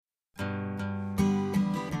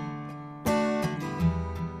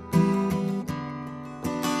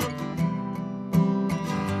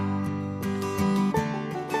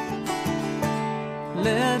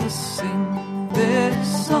us sing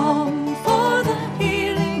this song for the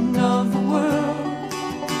healing of the world,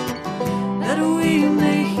 that we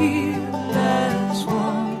may heal as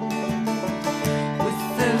one.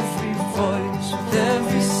 With every voice, with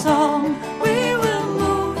every song, we will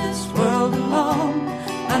move this world along,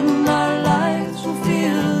 and our lives will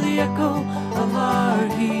feel the echo of our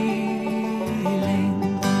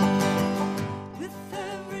healing.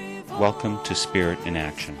 Welcome to Spirit in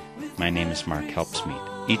Action. My name is Mark Helpsmeet.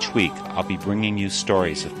 Each week, I'll be bringing you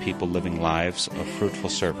stories of people living lives of fruitful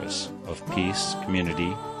service, of peace,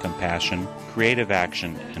 community, compassion, creative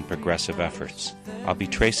action, and progressive efforts. I'll be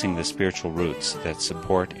tracing the spiritual roots that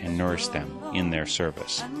support and nourish them in their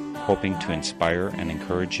service, hoping to inspire and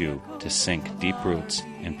encourage you to sink deep roots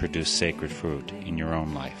and produce sacred fruit in your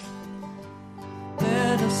own life.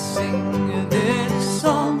 Let us sing this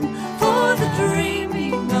song for the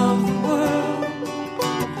dreaming of the world,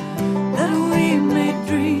 that we may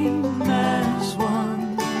dream as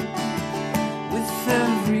one. With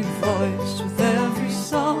every voice, with every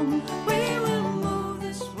song, we will move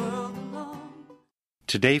this world along.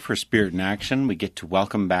 Today for Spirit in Action, we get to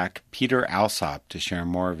welcome back Peter Alsop to share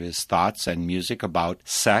more of his thoughts and music about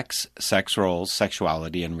sex, sex roles,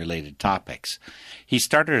 sexuality, and related topics. He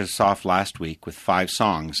started us off last week with 5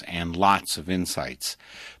 songs and lots of insights.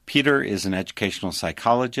 Peter is an educational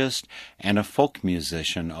psychologist and a folk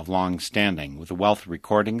musician of long standing, with a wealth of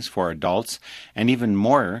recordings for adults and even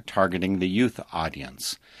more targeting the youth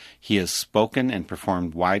audience. He has spoken and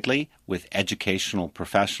performed widely with educational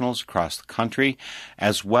professionals across the country,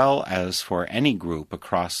 as well as for any group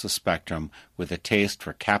across the spectrum with a taste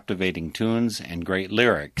for captivating tunes and great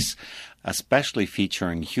lyrics, especially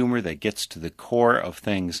featuring humor that gets to the core of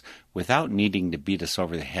things without needing to beat us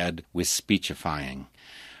over the head with speechifying.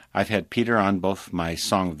 I've had Peter on both my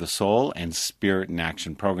Song of the Soul and Spirit in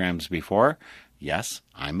Action programs before. Yes,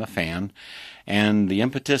 I'm a fan. And the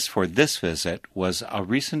impetus for this visit was a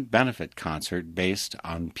recent benefit concert based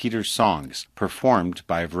on Peter's songs, performed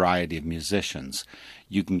by a variety of musicians.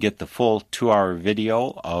 You can get the full 2-hour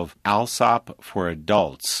video of Alsop for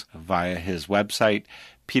Adults via his website,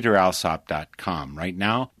 peteralsop.com. Right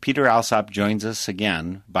now, Peter Alsop joins us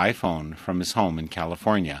again by phone from his home in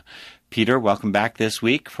California. Peter, welcome back this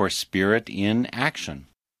week for Spirit in Action.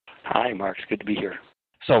 Hi, Mark. It's good to be here.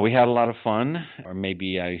 So we had a lot of fun, or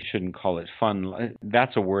maybe I shouldn't call it fun.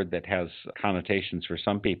 That's a word that has connotations for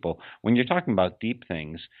some people. When you're talking about deep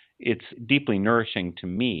things, it's deeply nourishing to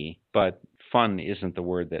me, but fun isn't the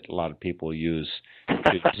word that a lot of people use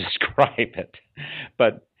to describe it.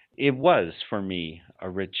 But it was, for me, a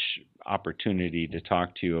rich opportunity to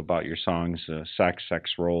talk to you about your songs, sex,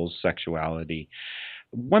 sex roles, sexuality.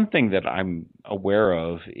 One thing that I'm aware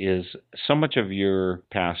of is so much of your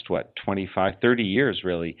past, 25, 30 years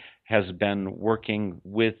really, has been working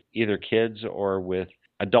with either kids or with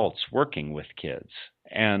adults working with kids.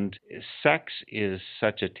 And sex is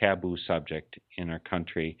such a taboo subject in our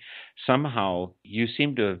country. Somehow, you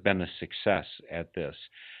seem to have been a success at this.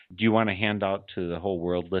 Do you want to hand out to the whole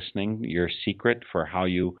world listening your secret for how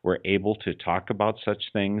you were able to talk about such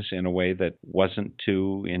things in a way that wasn't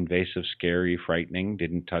too invasive, scary, frightening,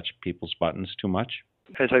 didn't touch people's buttons too much?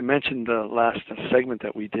 As I mentioned the last segment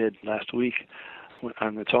that we did last week,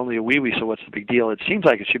 It's Only a Wee Wee, So What's the Big Deal? It seems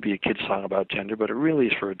like it should be a kid's song about gender, but it really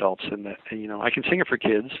is for adults. And that, I can sing it for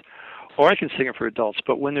kids, or I can sing it for adults.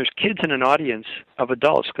 But when there's kids in an audience of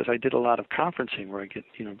adults, because I did a lot of conferencing where I get,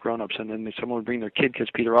 grown-ups, and then someone would bring their kid because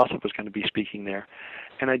Peter Alsop was going to be speaking there,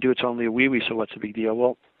 and I do It's Only a Wee Wee, So What's the Big Deal?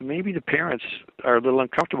 Well, maybe the parents are a little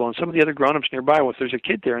uncomfortable, and some of the other grown-ups nearby, well, if there's a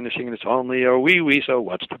kid there and they're singing It's Only a Wee Wee, So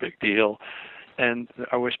What's the Big Deal? And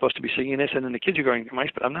are we supposed to be singing this? And then the kids are going,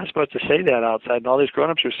 I'm not supposed to say that outside, and all these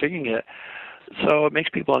grown-ups are singing it. So it makes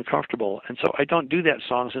people uncomfortable. And so I don't do that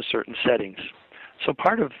songs in certain settings. So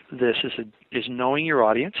part of this is knowing your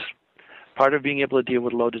audience, part of being able to deal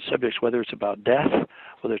with loaded subjects, whether it's about death,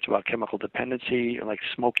 whether it's about chemical dependency, like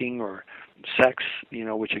smoking or sex,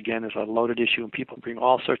 which again is a loaded issue, and people bring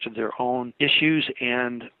all sorts of their own issues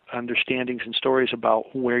and understandings and stories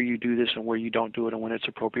about where you do this and where you don't do it and when it's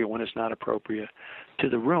appropriate, when it's not appropriate to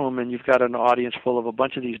the room, and you've got an audience full of a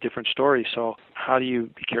bunch of these different stories, so how do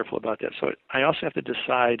you be careful about that? So I also have to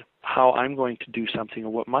decide how I'm going to do something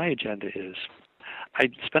or what my agenda is. I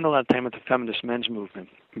spend a lot of time with the feminist men's movement.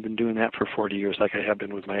 I've been doing that for 40 years, like I have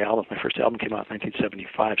been with my album. My first album came out in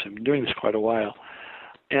 1975, so I've been doing this quite a while.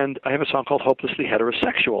 And I have a song called Hopelessly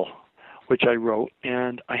Heterosexual, which I wrote,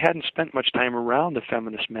 and I hadn't spent much time around the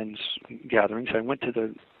feminist men's gatherings. I went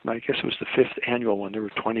to I guess it was the 5th annual one. There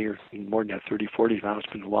were 20 or more than that, 30, 40 now. It's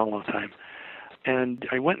been a long, long time. And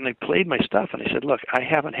I went and I played my stuff, and I said, look, I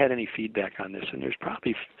haven't had any feedback on this, and there's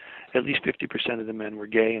probably at least 50% of the men were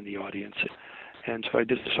gay in the audience. And so I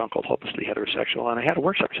did this song called Hopelessly Heterosexual, and I had a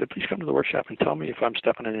workshop. I said, please come to the workshop and tell me if I'm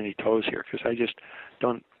stepping on any toes here, because I just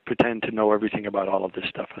don't pretend to know everything about all of this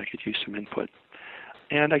stuff, and I could use some input.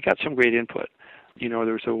 And I got some great input. You know,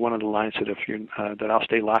 there was one of the lines that that I'll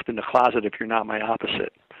stay locked in the closet if you're not my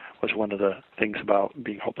opposite, was one of the things about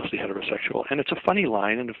being hopelessly heterosexual. And it's a funny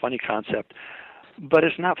line and a funny concept, but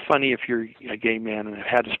it's not funny if you're a gay man and have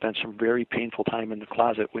had to spend some very painful time in the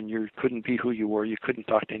closet when you couldn't be who you were, you couldn't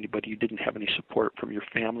talk to anybody, you didn't have any support from your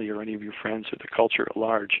family or any of your friends or the culture at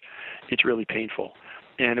large. It's really painful.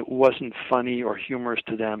 And it wasn't funny or humorous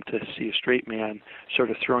to them to see a straight man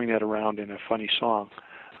sort of throwing that around in a funny song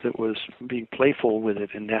that was being playful with it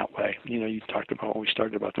in that way. You know, you talked about when we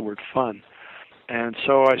started about the word fun. And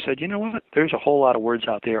so I said, you know what, there's a whole lot of words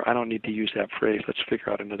out there. I don't need to use that phrase. Let's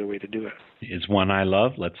figure out another way to do it. Is one I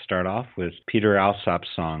love. Let's start off with Peter Alsop's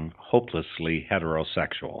song, Hopelessly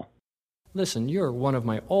Heterosexual. Listen, you're one of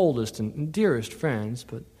my oldest and dearest friends,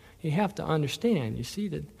 but you have to understand, you see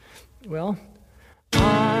that, well,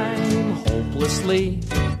 I'm hopelessly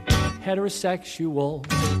heterosexual.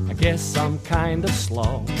 I guess I'm kind of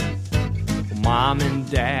slow. Mom and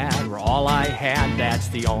Dad were all I had, that's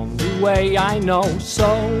the only way I know. So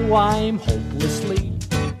I'm hopelessly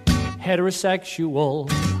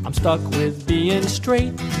heterosexual. I'm stuck with being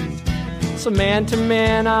straight. So man to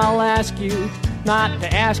man, I'll ask you not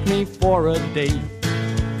to ask me for a date.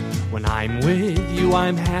 When I'm with you,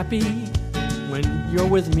 I'm happy. When you're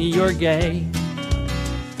with me, you're gay.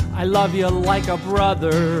 I love you like a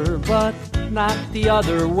brother, but not the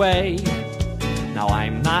other way. Now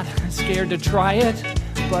I'm not scared to try it,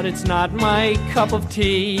 but it's not my cup of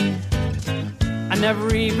tea. I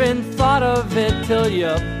never even thought of it till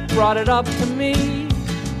you brought it up to me.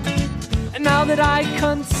 And now that I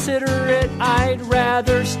consider it, I'd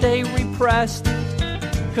rather stay repressed,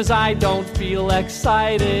 'cause I don't feel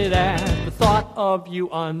excited at the thought of you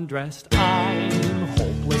undressed. I'm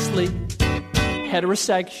hopelessly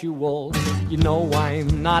heterosexual. You know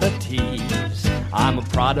I'm not a tease. I'm a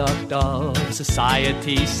product of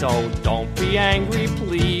society, so don't be angry,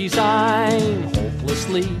 please. I'm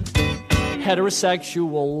hopelessly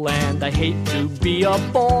heterosexual, and I hate to be a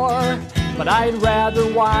bore, but I'd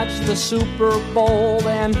rather watch the Super Bowl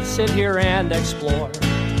than sit here and explore.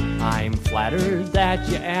 I'm flattered that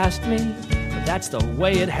you asked me, but that's the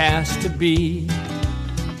way it has to be.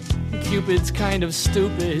 Cupid's kind of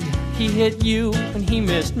stupid. He hit you and he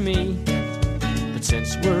missed me. But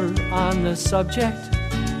since we're on the subject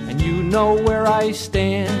and you know where I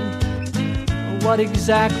stand, what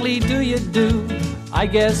exactly do you do? I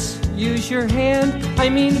guess use your hand. I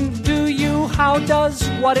mean, do you? How does?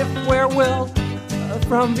 What if? Where will?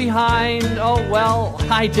 From behind? Oh well,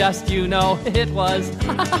 I just, you know, it was.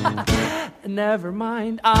 Never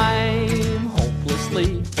mind. I'm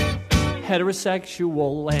hopelessly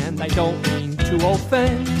heterosexual, and I don't mean to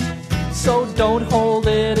offend, so don't hold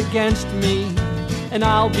it against me, and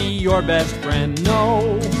I'll be your best friend.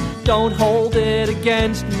 No, don't hold it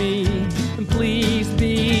against me, and please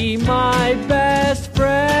be my best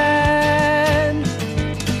friend.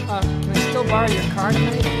 Can I still borrow your car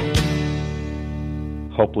tonight?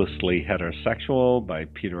 Hopelessly Heterosexual by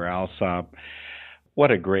Peter Alsop.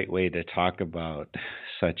 What a great way to talk about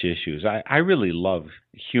such issues. I really love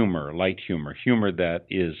humor, light humor that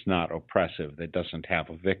is not oppressive, that doesn't have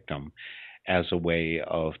a victim, as a way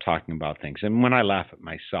of talking about things. And when I laugh at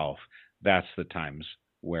myself, that's the times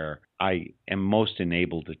where I am most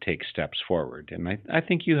enabled to take steps forward. And I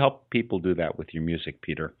think you help people do that with your music,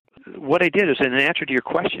 Peter. What I did is, in answer to your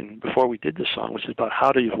question before we did this song, which is about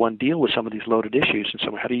how does one deal with some of these loaded issues, and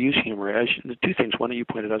so how do you use humor? The two things, one that you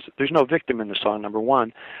pointed out, there's no victim in the song, number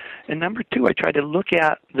one. And number two, I tried to look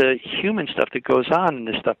at the human stuff that goes on in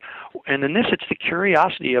this stuff. And in this, it's the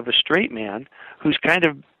curiosity of a straight man who's kind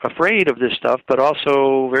of afraid of this stuff, but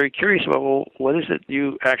also very curious about, well, what is it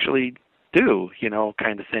you actually do, you know,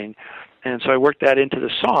 kind of thing. And so I worked that into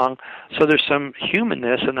the song, so there's some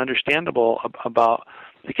humanness and understandable about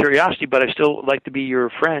the curiosity, but I still like to be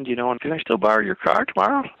your friend, you know, and can I still borrow your car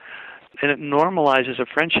tomorrow? And it normalizes a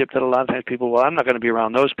friendship that a lot of times people, well, I'm not going to be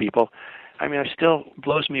around those people. I mean, it still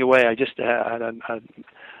blows me away. I just had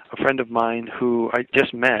a friend of mine who I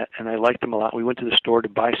just met, and I liked him a lot. We went to the store to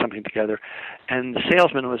buy something together, and the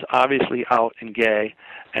salesman was obviously out and gay,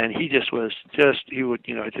 and he would,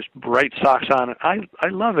 you know, just bright socks on. And I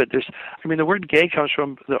love it. The word gay comes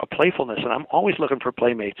from a playfulness, and I'm always looking for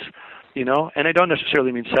playmates. you know, and I don't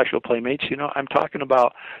necessarily mean sexual playmates, you know, I'm talking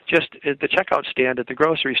about just at the checkout stand at the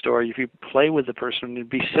grocery store, if you play with the person and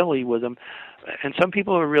be silly with them. And some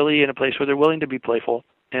people are really in a place where they're willing to be playful,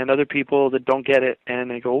 and other people that don't get it, and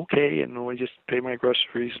they go, okay, and I just pay my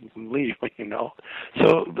groceries and leave, you know.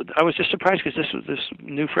 So I was just surprised because this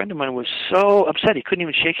new friend of mine was so upset he couldn't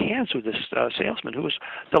even shake hands with this salesman, who was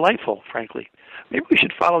delightful, frankly. Maybe we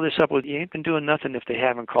should follow this up with "You Ain't Been Doing Nothing If They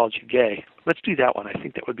Haven't Called You Gay." Let's do that one. I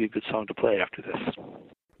think that would be a good song to play after this.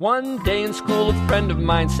 One day in school, a friend of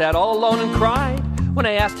mine sat all alone and cried. When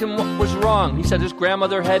I asked him what was wrong, he said his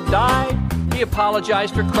grandmother had died. He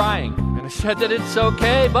apologized for crying, and I said that it's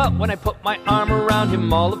okay. But when I put my arm around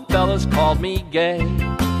him, all the fellas called me gay.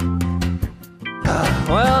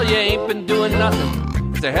 Well, you ain't been doing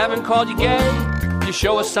nothing if they haven't called you gay. If you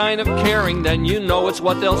show a sign of caring, then you know it's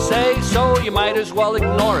what they'll say. So you might as well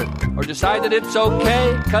ignore it or decide that it's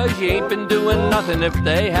okay, 'cause you ain't been doing nothing if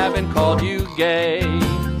they haven't called you gay.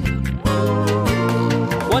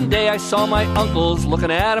 One day I saw my uncles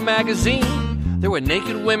looking at a magazine. There were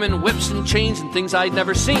naked women, whips and chains, and things I'd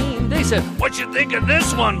never seen. They said, "What you think of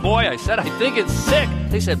this one, boy?" I said, "I think it's sick."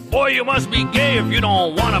 They said, "Boy, you must be gay if you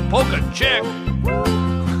don't want to poke a chick."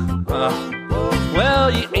 Well,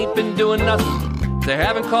 you ain't been doing nothing if they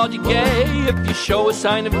haven't called you gay. If you show a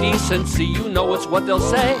sign of decency, you know it's what they'll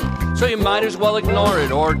say. So you might as well ignore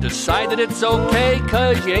it or decide that it's okay,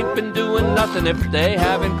 'cause you ain't been doing nothing if they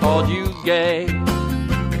haven't called you gay.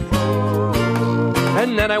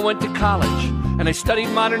 And then I went to college and I studied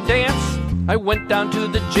modern dance. I went down to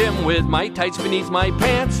the gym with my tights beneath my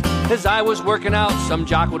pants. As I was working out, some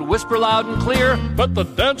jock would whisper loud and clear, "But the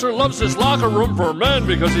dancer loves his locker room for men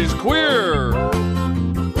because he's queer."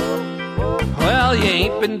 Well, you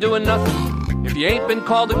ain't been doing nothing if you ain't been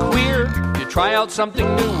called a queer. If you try out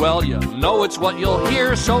something new, well, you know it's what you'll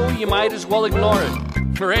hear. So you might as well ignore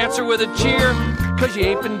it or answer with a cheer, 'cause you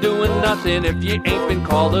ain't been doing nothing if you ain't been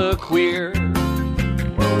called a queer.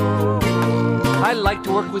 I like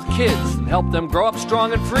to work with kids and help them grow up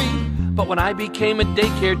strong and free. But when I became a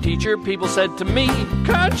daycare teacher, people said to me,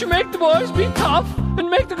 "Can't you make the boys be tough and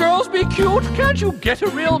make the girls be cute? Can't you get a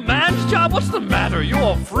real man's job? What's the matter? You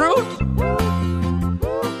a fruit?"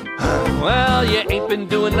 Well, you ain't been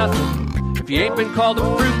doing nothing if you ain't been called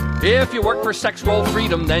a fruit. If you work for sex role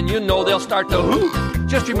freedom, then you know they'll start to hoot.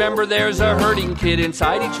 Just remember there's a hurting kid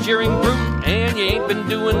inside each jeering brute, and you ain't been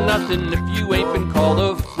doing nothing if you ain't been called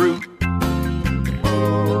a fruit.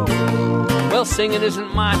 Well, singing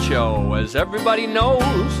isn't macho, as everybody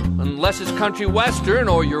knows, unless it's country western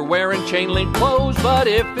or you're wearing chain-link clothes. But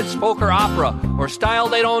if it's folk or opera or style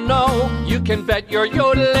they don't know, you can bet your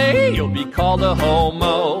yodeling you'll be called a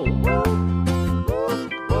homo.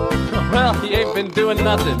 Well, you ain't been doing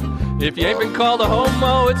nothing if you ain't been called a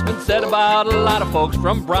homo. It's been said about a lot of folks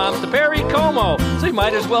from Brahms to Perry Como, so you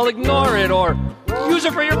might as well ignore it or use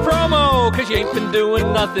it for your promo, 'cause you ain't been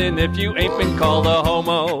doing nothing if you ain't been called a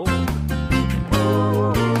homo.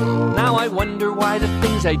 Now I wonder why the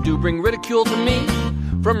things I do bring ridicule to me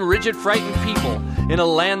from rigid, frightened people in a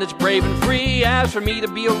land that's brave and free. As for me, to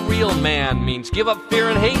be a real man means give up fear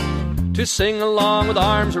and hate, to sing along with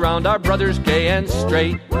arms around our brothers gay and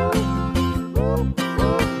straight.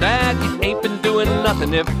 That you ain't been doing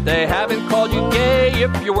nothing if they haven't called you gay.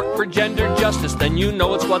 If you work for gender justice, then you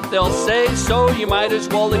know it's what they'll say. So you might as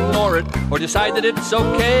well ignore it or decide that it's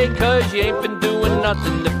okay, 'cause you ain't been doing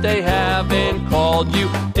nothing if they haven't called you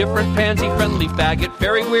different, pansy, friendly, faggot,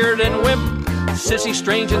 very weird and wimp, sissy,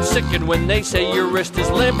 strange and sickened. When they say your wrist is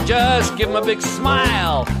limp, just give them a big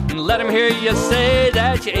smile and let them hear you say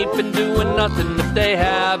that you ain't been doing nothing if they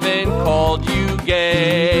haven't called you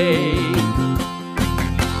gay.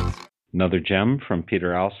 Another gem from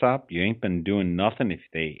Peter Alsop, "You ain't been doing nothing if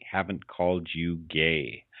they haven't called you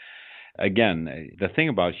gay." Again, the thing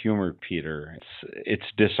about humor, Peter,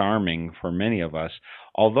 it's disarming for many of us,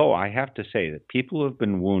 although I have to say that people who have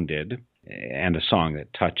been wounded, and a song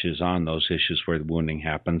that touches on those issues where the wounding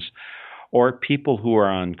happens, or people who are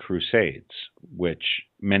on crusades, which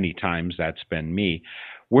many times that's been me,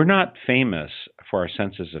 we're not famous for our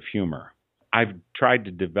senses of humor. I've tried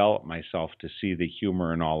to develop myself to see the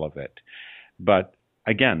humor in all of it. But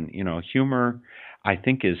again, humor, I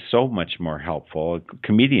think, is so much more helpful.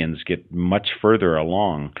 Comedians get much further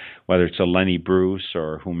along, whether it's a Lenny Bruce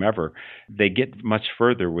or whomever. They get much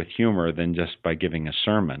further with humor than just by giving a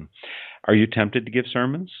sermon. Are you tempted to give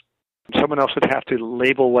sermons? Someone else would have to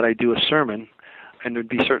label what I do a sermon, and there'd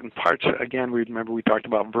be certain parts. Again, we talked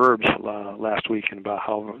about verbs last week, and about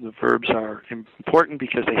how the verbs are important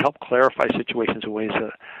because they help clarify situations in ways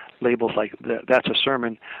that labels like that's a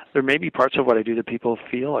sermon. There may be parts of what I do that people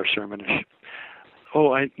feel are sermonish.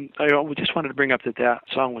 I just wanted to bring up that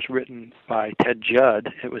song was written by Ted Judd.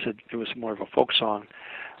 It was more of a folk song,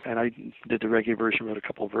 and I did the reggae version, wrote a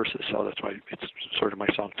couple of verses, so that's why it's sort of my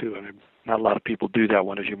song too. And not a lot of people do that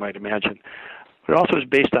one, as you might imagine. But it also is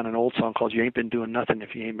based on an old song called "You Ain't Been Doing Nothing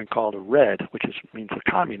If You Ain't Been Called a Red," which means a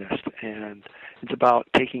communist, and it's about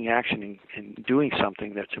taking action and doing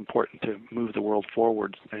something that's important to move the world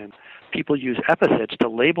forward. And people use epithets to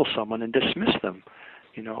label someone and dismiss them,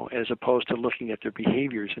 as opposed to looking at their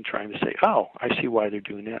behaviors and trying to say, "Oh, I see why they're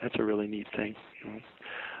doing that. That's a really neat thing."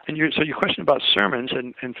 And your question about sermons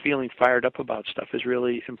and feeling fired up about stuff is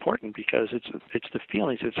really important, because it's the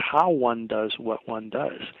feelings. It's how one does what one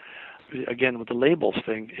does. Again, with the labels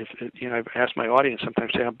thing, I've asked my audience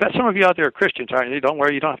sometimes, I bet some of you out there are Christians, aren't you? Don't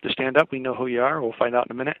worry, you don't have to stand up. We know who you are. We'll find out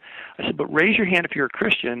in a minute. I said, but raise your hand if you're a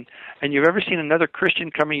Christian and you've ever seen another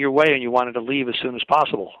Christian coming your way and you wanted to leave as soon as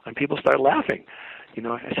possible. And people start laughing.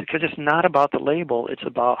 I said, because it's not about the label. It's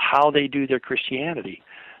about how they do their Christianity.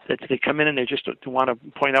 That they come in and they just want to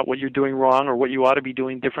point out what you're doing wrong or what you ought to be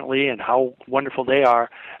doing differently and how wonderful they are.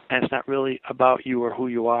 And it's not really about you or who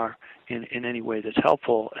you are in any way that's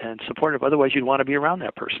helpful and supportive. Otherwise, you'd want to be around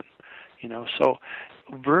that person. So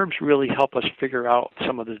verbs really help us figure out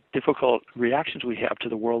some of the difficult reactions we have to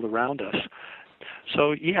the world around us.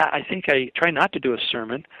 So, yeah, I think I try not to do a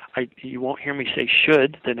sermon. You won't hear me say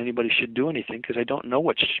that anybody should do anything, because I don't know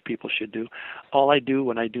what people should do. All I do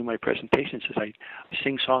when I do my presentations is I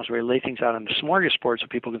sing songs where I lay things out on the smorgasbord so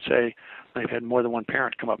people can say, I've had more than one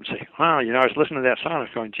parent come up and say, I was listening to that song. I was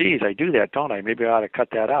going, geez, I do that, don't I? Maybe I ought to cut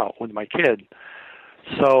that out with my kid.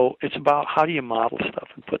 So it's about how do you model stuff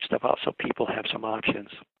and put stuff out so people have some options.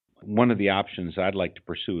 One of the options I'd like to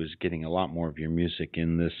pursue is getting a lot more of your music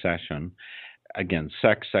in this session. Again,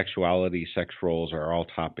 sex, sexuality, sex roles are all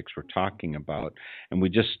topics we're talking about. And we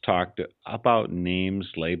just talked about names,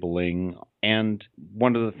 labeling. And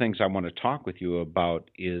one of the things I want to talk with you about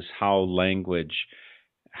is how language,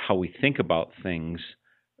 how we think about things,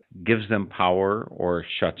 gives them power or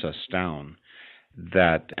shuts us down.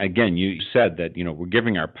 That, again, you said that, we're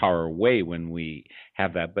giving our power away when we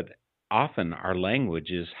have that. But often our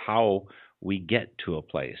language is how we get to a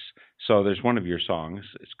place. So there's one of your songs,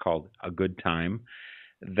 it's called A Good Time,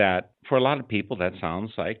 that for a lot of people that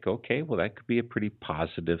sounds like, okay, well, that could be a pretty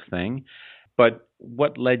positive thing. But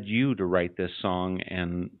what led you to write this song,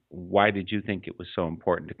 and why did you think it was so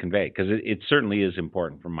important to convey? Because it certainly is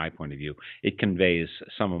important from my point of view. It conveys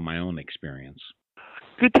some of my own experience.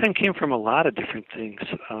 Good time came from a lot of different things,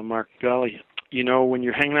 Mark. Golly. When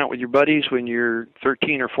you're hanging out with your buddies when you're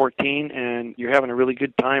 13 or 14 and you're having a really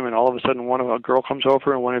good time, and all of a sudden a girl comes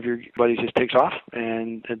over and one of your buddies just takes off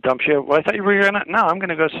and dumps you. Well, I thought you were going to, no, I'm going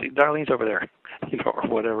to go see Darlene's over there, or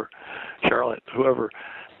whatever, Charlotte, whoever.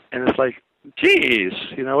 And it's like, geez,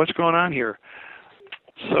 what's going on here?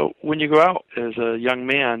 So when you go out as a young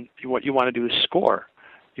man, what you want to do is score.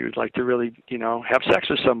 You'd like to really, have sex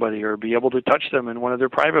with somebody or be able to touch them in one of their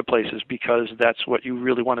private places, because that's what you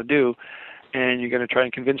really want to do. And you're going to try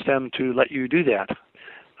and convince them to let you do that.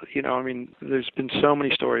 There's been so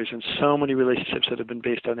many stories and so many relationships that have been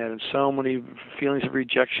based on that, and so many feelings of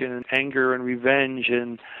rejection and anger and revenge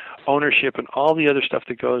and ownership and all the other stuff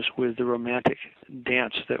that goes with the romantic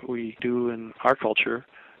dance that we do in our culture.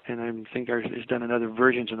 And I think is done in other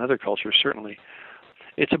versions in other cultures, certainly.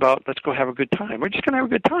 It's about, let's go have a good time. We're just going to have a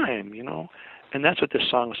good time, And that's what this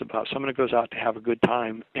song is about. Someone who goes out to have a good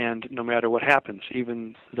time, and no matter what happens,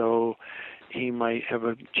 even though he might have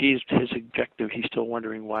achieved his objective, he's still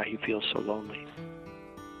wondering why he feels so lonely.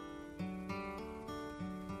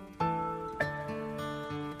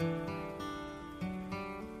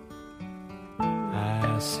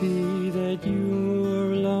 I see that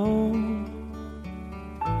you're alone.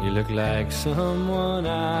 You look like someone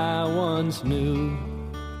I once knew.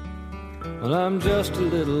 Well, I'm just a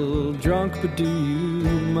little drunk, but do you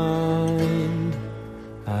mind?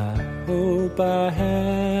 I hope I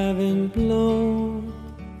haven't blown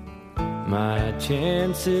my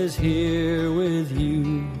chances here with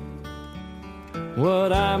you.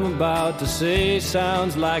 What I'm about to say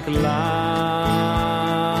sounds like a line.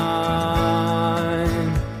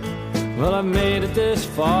 Well, I've made it this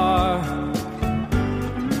far.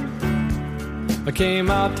 I came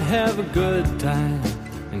out to have a good time,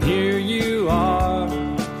 and here you are.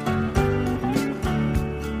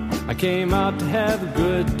 I came out to have a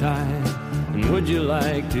good time, and would you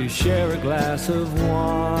like to share a glass of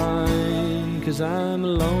wine? 'Cause I'm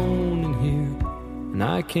alone in here, and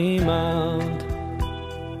I came out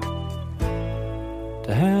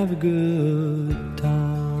to have a good time.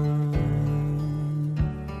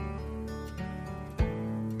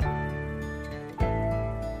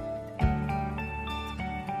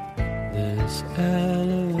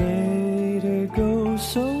 Elevator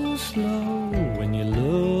goes so slow when you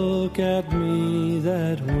look at me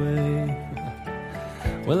that way.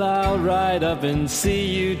 Well, I'll ride up and see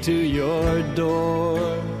you to your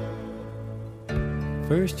door.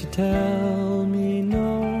 First you tell me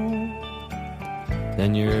no,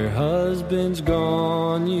 then your husband's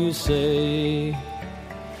gone, you say.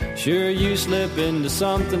 Sure, you slip into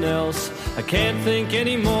something else, I can't think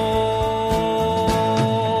anymore.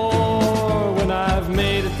 When I've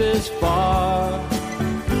made it this far,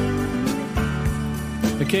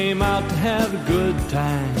 I came out to have a good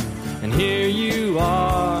time, and here you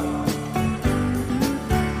are.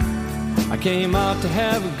 I came out to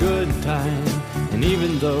have a good time, and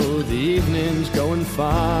even though the evening's going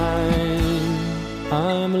fine,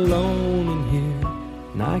 I'm alone in here,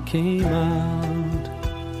 and I came out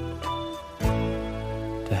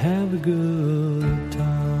to have a good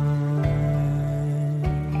time.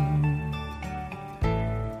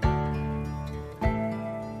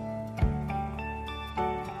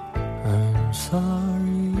 I'm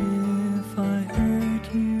sorry if I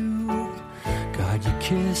hurt you. God, you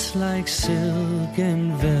kiss like silk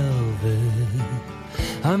and velvet.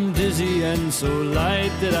 I'm dizzy and so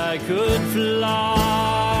light that I could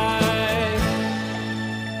fly.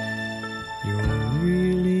 You're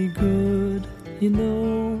really good, you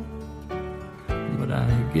know, but I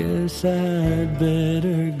guess I'd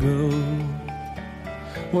better go.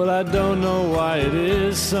 Well, I don't know why it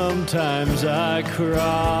is sometimes I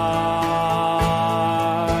cry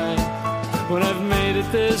when I've made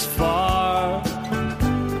it this far.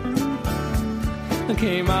 I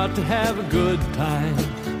came out to have a good time,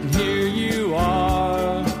 and here you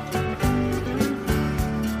are.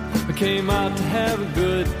 I came out to have a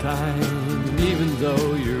good time, and even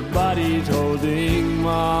though your body's holding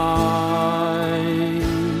mine,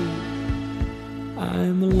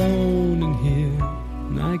 I'm alone in here,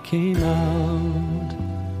 and I came out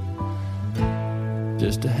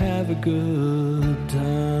just to have a good time.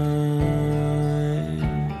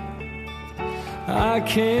 I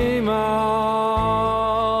came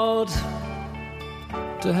out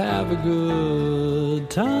to have a good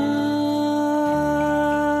time.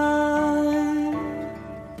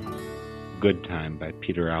 Good Time by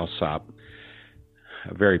Peter Alsop.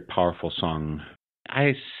 A very powerful song.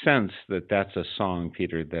 I sense that that's a song,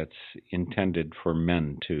 Peter, that's intended for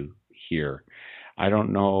men to hear. I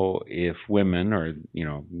don't know if women or,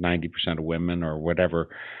 90% of women or whatever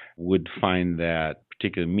would find that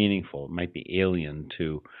particularly meaningful. It might be alien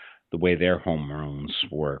to the way their hormones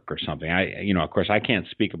work or something. Of course, I can't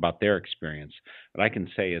speak about their experience, but I can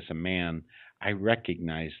say as a man, I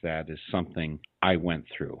recognize that as something I went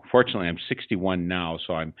through. Fortunately, I'm 61 now,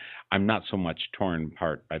 so I'm not so much torn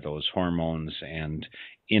apart by those hormones and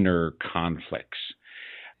inner conflicts.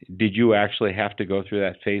 Did you actually have to go through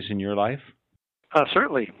that phase in your life?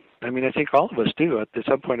 Certainly. I mean, I think all of us do. At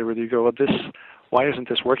some point, where you go, why isn't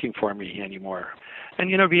this working for me anymore?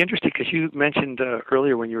 And, it'd be interesting because you mentioned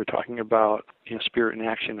earlier when you were talking about, Spirit in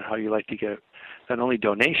Action and how you like to get not only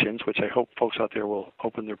donations, which I hope folks out there will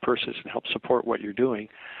open their purses and help support what you're doing,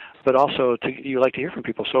 but also you like to hear from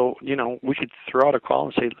people. So, we could throw out a call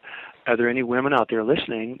and say, are there any women out there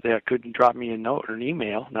listening that could drop me a note or an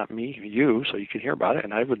email, not me, you, so you can hear about it,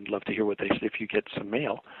 and I would love to hear what they say if you get some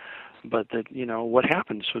mail. But what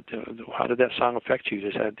happens? How did that song affect you?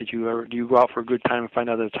 Do you go out for a good time and find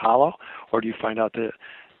out that it's hollow, or do you find out that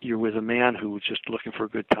you're with a man who was just looking for a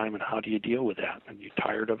good time, and how do you deal with that? And you're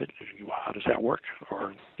tired of it? How does that work?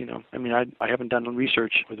 Or I haven't done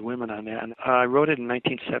research with women on that. And I wrote it in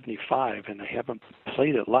 1975, and I haven't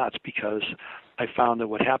played it lots because I found that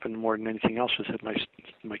what happened more than anything else was that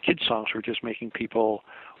my kids' songs were just making people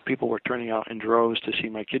were turning out in droves to see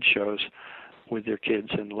my kids' shows with their kids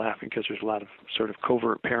and laughing because there's a lot of sort of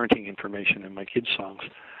covert parenting information in my kids' songs,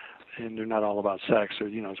 and they're not all about sex. Or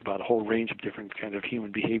it's about a whole range of different kind of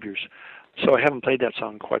human behaviors. So I haven't played that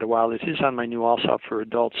song in quite a while. It is on my new Alsop for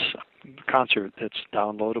Adults concert that's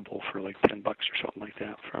downloadable for like $10 or something like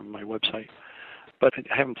that from my website. But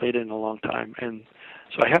I haven't played it in a long time, and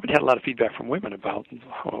so I haven't had a lot of feedback from women about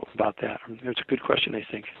that. It's a good question, I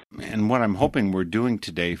think. And what I'm hoping we're doing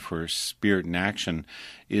today for Spirit in Action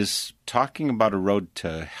is talking about a road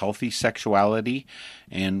to healthy sexuality.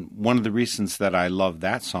 And one of the reasons that I love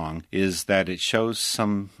that song is that it shows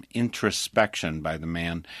some introspection by the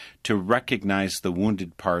man to recognize the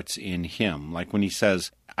wounded parts in him. Like when he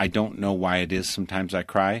says, I don't know why it is sometimes I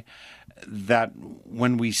cry, that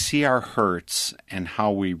when we see our hurts and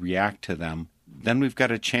how we react to them, then we've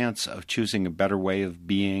got a chance of choosing a better way of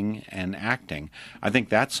being and acting. I think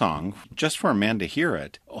that song, just for a man to hear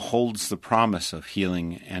it, holds the promise of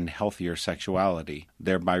healing and healthier sexuality,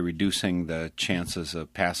 thereby reducing the chances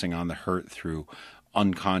of passing on the hurt through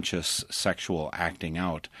unconscious sexual acting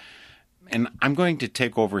out. And I'm going to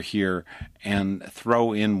take over here and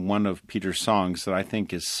throw in one of Peter's songs that I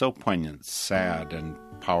think is so poignant, sad, and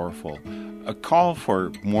powerful. A call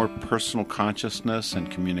for more personal consciousness and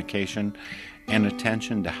communication and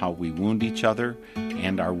attention to how we wound each other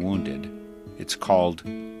and are wounded. It's called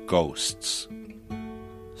Ghosts.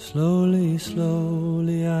 Slowly,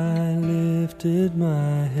 slowly I lifted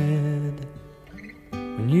my head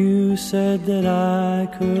when you said that I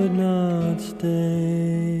could not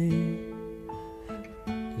stay.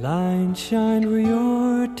 Light shined where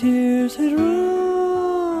your tears had run.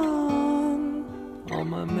 All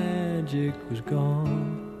my magic was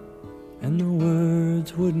gone, and the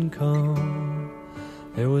words wouldn't come.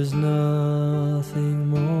 There was nothing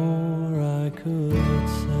more I could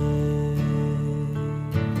say.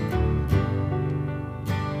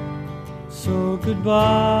 So goodbye,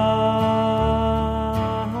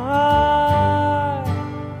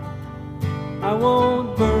 I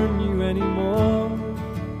won't burn you anymore.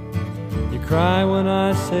 You cry when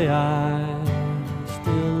I say I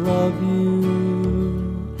still love you.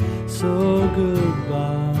 So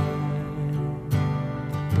goodbye.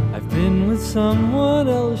 I've been with someone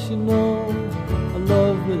else, you know. A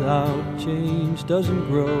love without change doesn't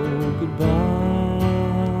grow. Goodbye.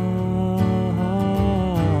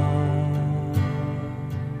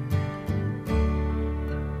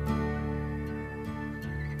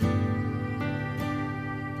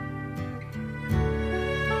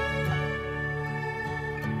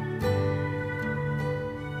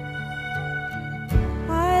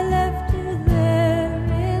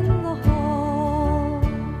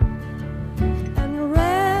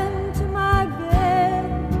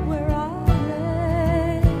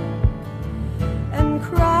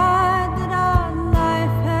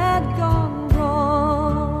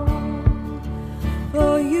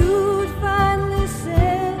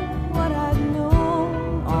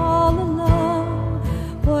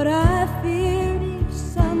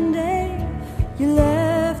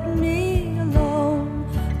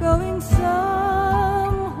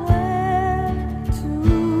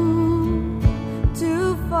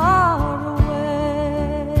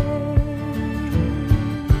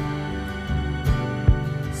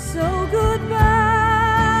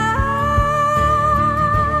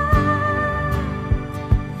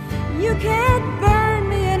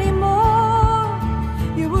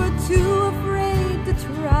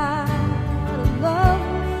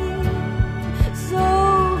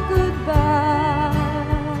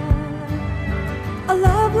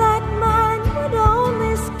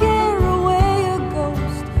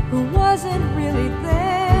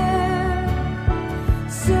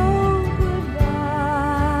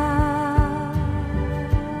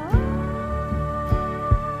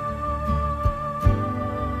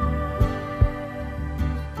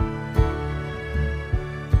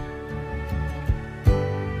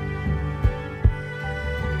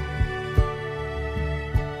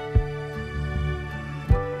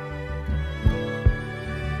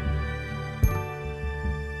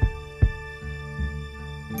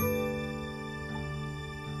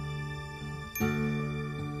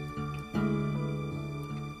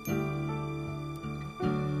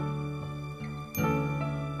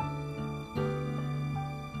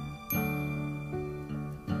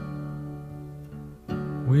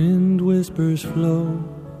 Wind whispers flow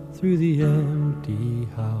through the empty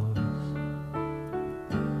house.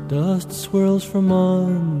 Dust swirls from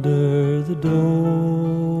under the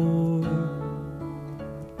door.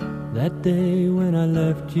 That day when I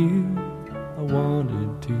left you, I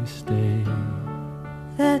wanted to stay.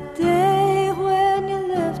 That day when you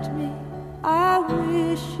left me, I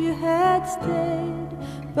wish you had stayed.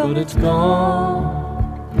 But it's gone,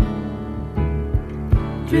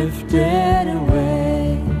 drifted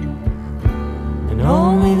away. And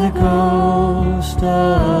only the ghost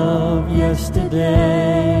of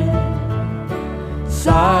yesterday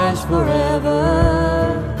sighs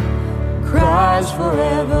forever, cries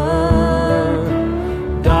forever,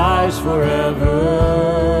 dies forever.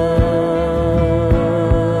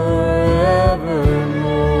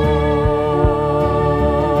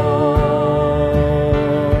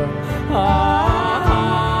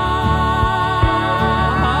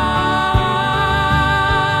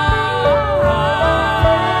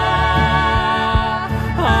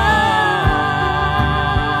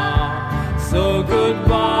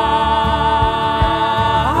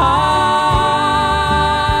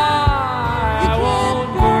 You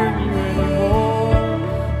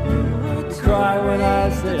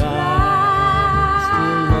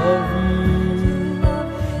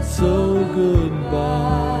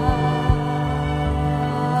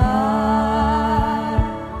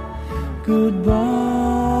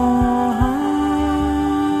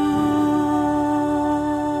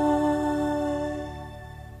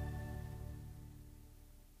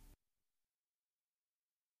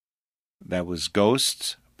That was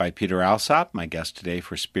Ghosts by Peter Alsop, my guest today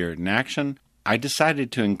for Spirit in Action. I decided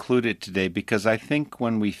to include it today because I think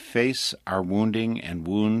when we face our wounding and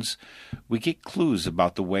wounds, we get clues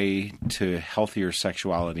about the way to healthier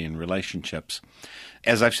sexuality and relationships.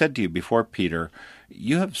 As I've said to you before, Peter,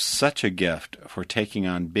 you have such a gift for taking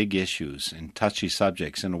on big issues and touchy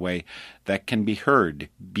subjects in a way that can be heard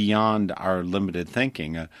beyond our limited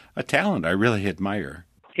thinking, a talent I really admire.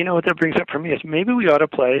 You know what that brings up for me is maybe we ought to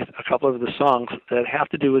play a couple of the songs that have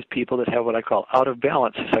to do with people that have what I call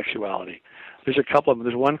out-of-balance sexuality. There's a couple of them.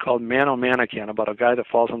 There's one called Man, Oh Mannequin, about a guy that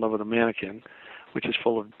falls in love with a mannequin, which is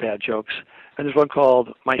full of bad jokes. And there's one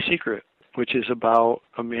called My Secret, which is about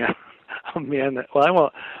a man that,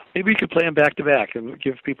 maybe we could play them back to back and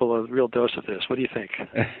give people a real dose of this. What do you think?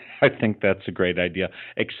 I think that's a great idea,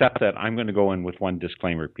 except that I'm going to go in with one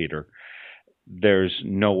disclaimer, Peter. There's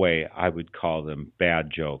no way I would call them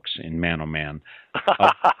bad jokes in Man, Oh Man.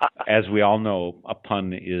 As we all know, a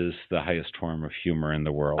pun is the highest form of humor in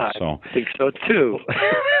the world. I think so, too.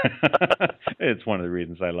 It's one of the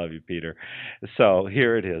reasons I love you, Peter. So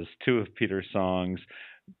here it is, two of Peter's songs.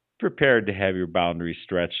 Prepared to have your boundaries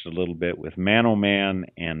stretched a little bit with Man, Oh Man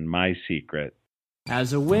and My Secret.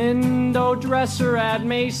 As a window dresser at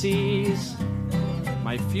Macy's,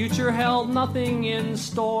 my future held nothing in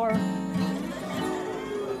store.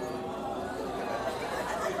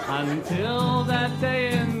 Until that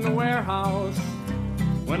day in the warehouse,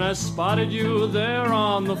 when I spotted you there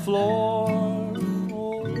on the floor.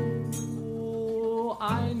 Oh,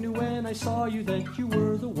 I knew when I saw you that you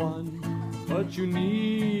were the one, but you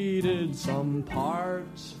needed some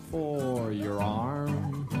parts for your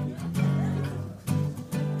arm.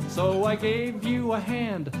 So I gave you a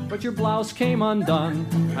hand, but your blouse came undone.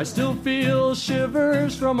 I still feel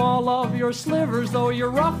shivers from all of your slivers, though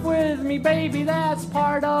you're rough with me, baby, that's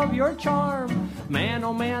part of your charm. Man,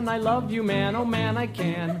 oh man, I love you, man, oh man, I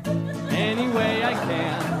can. Any way I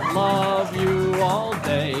can, love you all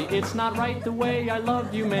day. It's not right the way I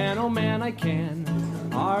love you, man, oh man, I can.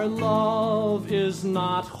 Our love is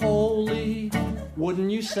not holy,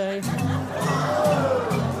 wouldn't you say?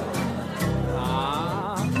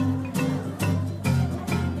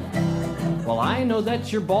 Well, I know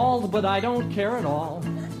that you're bald, but I don't care at all,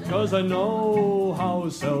 'cause I know how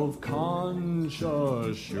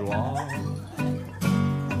self-conscious you are.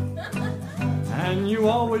 And you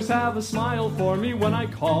always have a smile for me when I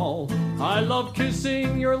call. I love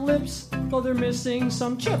kissing your lips, though they're missing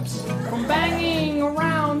some chips from banging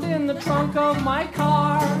around in the trunk of my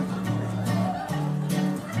car.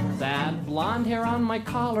 That blonde hair on my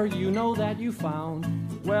collar, you know that you found.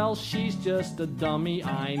 Well, she's just a dummy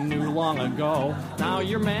I knew long ago. Now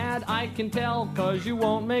you're mad, I can tell, 'cause you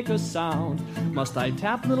won't make a sound. Must I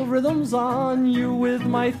tap little rhythms on you with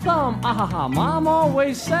my thumb? Ah-ha-ha, Mom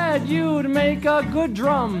always said you'd make a good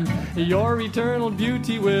drum. Your eternal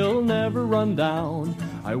beauty will never run down.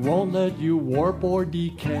 I won't let you warp or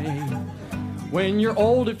decay. When you're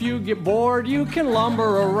old, if you get bored, you can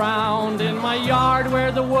lumber around in my yard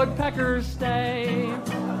where the woodpeckers stay.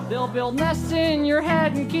 They'll build nests in your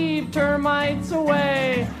head and keep termites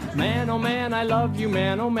away. Man, oh man, I love you,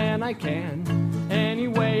 man, oh man, I can. Any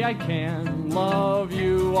way I can, love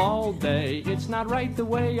you all day. It's not right the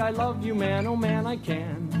way I love you, man, oh man, I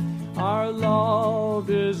can. Our love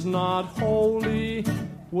is not holy,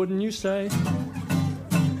 wouldn't you say?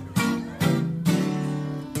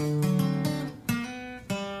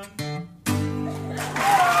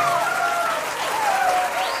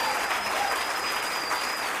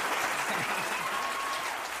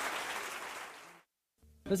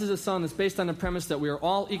 This is a song that's based on the premise that we are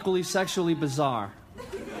all equally sexually bizarre.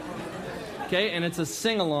 Okay, and it's a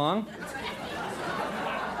sing-along.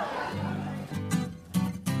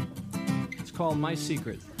 It's called My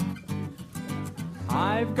Secret.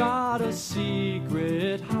 I've got a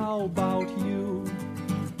secret, how about you?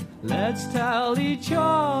 Let's tell each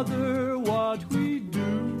other what we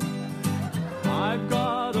do. I've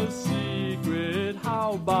got a secret,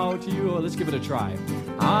 how about you? Let's give it a try.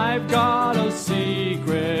 I've got a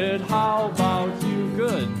secret, how about you?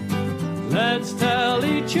 Good. Let's tell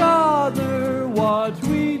each other what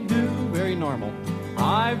we do. Very normal.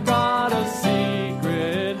 I've got a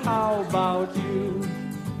secret, how about you?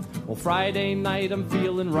 Well, Friday night I'm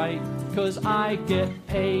feeling right, 'cause I get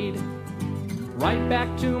paid. Right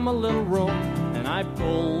back to my little room, and I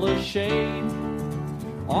pull a shade.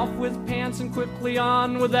 Off with pants and quickly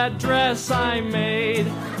on with that dress I made.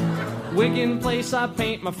 Wig in place, I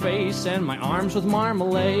paint my face and my arms with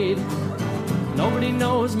marmalade. Nobody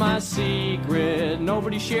knows my secret,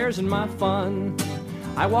 nobody shares in my fun.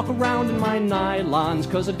 I walk around in my nylons,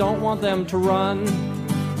 'cause I don't want them to run.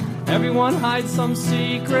 Everyone hides some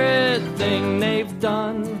secret thing they've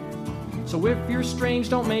done. So if you're strange,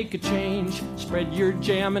 don't make a change. Spread your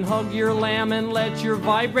jam and hug your lamb and let your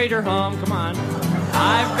vibrator hum. Come on.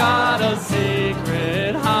 I've got a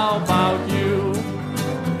secret, how about you?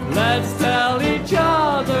 Let's tell each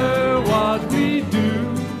other what we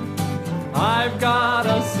do. I've got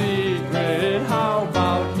a secret, how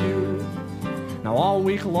about you? Now all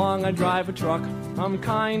week long I drive a truck, I'm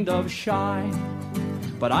kind of shy,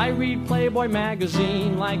 but I read Playboy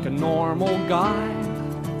magazine like a normal guy.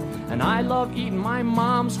 And I love eating my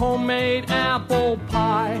mom's homemade apple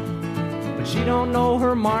pie, but she don't know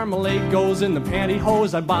her marmalade goes in the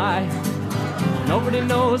pantyhose I buy. Nobody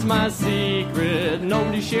knows my secret,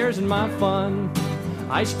 nobody shares in my fun.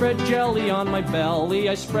 I spread jelly on my belly,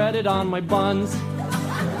 I spread it on my buns.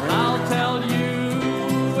 And I'll tell you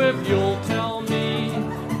if you'll tell me.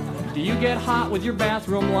 Do you get hot with your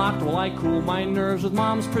bathroom locked while I cool my nerves with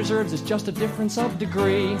mom's preserves? It's just a difference of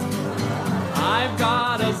degree. I've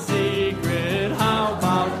got a secret, how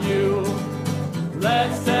about you?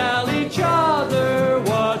 Let's tell each other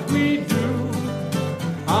what we do.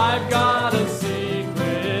 I've got a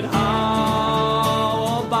secret,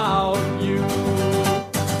 how about you?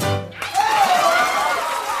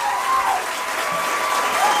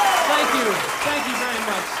 Thank you very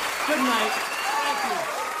much. Good night. Thank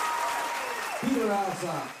you. Peter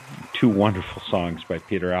Alsop. Two wonderful songs by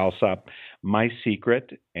Peter Alsop, My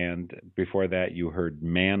Secret, and before that you heard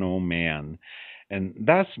Man Oh Man. And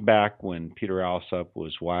that's back when Peter Alsop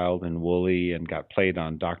was wild and woolly and got played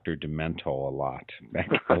on Dr. Demento a lot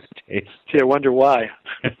back in those days. Gee, I wonder why.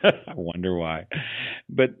 I wonder why.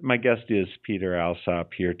 But my guest is Peter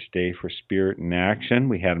Alsop here today for Spirit in Action.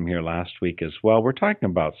 We had him here last week as well. We're talking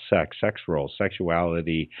about sex roles,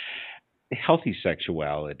 sexuality, healthy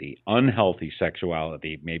sexuality, unhealthy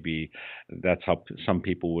sexuality. Maybe that's how some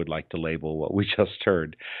people would like to label what we just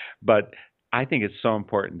heard. But I think it's so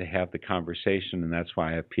important to have the conversation, and that's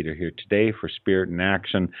why I have Peter here today for Spirit in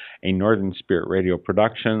Action, a Northern Spirit Radio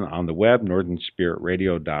production on the web,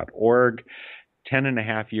 northernspiritradio.org.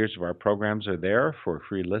 10.5 years of our programs are there for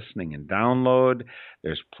free listening and download.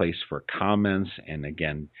 There's place for comments, and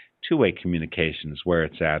again, two-way communication is where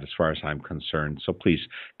it's at as far as I'm concerned. So please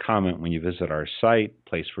comment when you visit our site,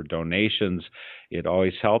 place for donations. It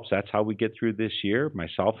always helps. That's how we get through this year.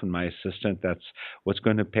 Myself and my assistant, that's what's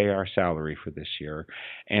going to pay our salary for this year.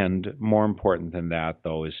 And more important than that,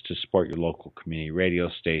 though, is to support your local community radio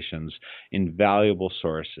stations, invaluable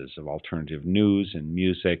sources of alternative news and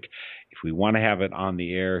music. If we want to have it on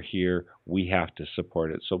the air here, we have to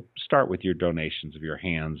support it. So start with your donations of your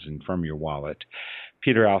hands and from your wallet.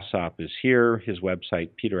 Peter Alsop is here. His website,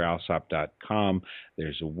 peteralsop.com.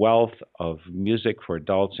 There's a wealth of music for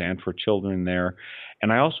adults and for children there.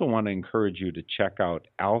 And I also want to encourage you to check out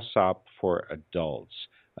Alsop for Adults.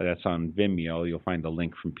 That's on Vimeo. You'll find the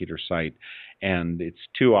link from Peter's site. And it's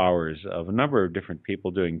 2 hours of a number of different people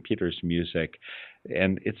doing Peter's music.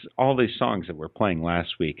 And it's all these songs that we're playing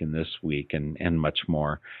last week and this week and much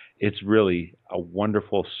more. It's really a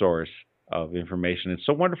wonderful source of information. It's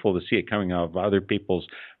so wonderful to see it coming out of other people's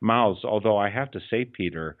mouths. Although I have to say,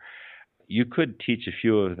 Peter, you could teach a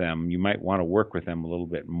few of them. You might want to work with them a little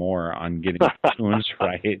bit more on getting the tunes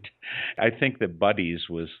right. I think that Buddies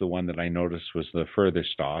was the one that I noticed was the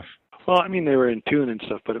furthest off. Well, I mean, they were in tune and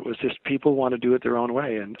stuff, but it was just people want to do it their own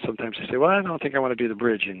way. And sometimes they say, well, I don't think I want to do the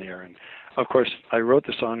bridge in there. And, of course, I wrote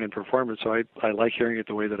the song and performed it, so I like hearing it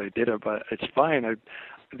the way that I did it. But it's fine.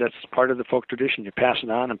 That's part of the folk tradition. You pass it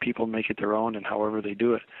on, and people make it their own and however they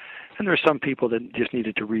do it. And there are some people that just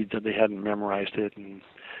needed to read that they hadn't memorized it and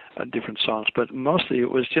different songs. But mostly it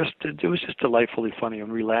was just delightfully funny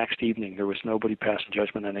and relaxed evening. There was nobody passing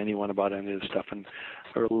judgment on anyone about any of the stuff. And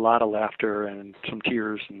there were a lot of laughter and some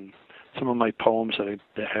tears and some of my poems that I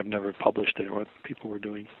have never published or what people were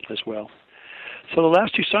doing as well. So the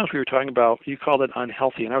last two songs we were talking about, you called it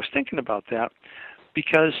unhealthy. And I was thinking about that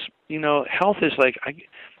because, health is like,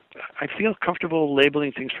 I feel comfortable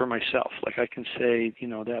labeling things for myself. Like I can say,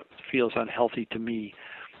 that feels unhealthy to me.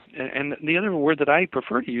 And the other word that I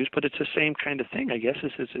prefer to use, but it's the same kind of thing, I guess,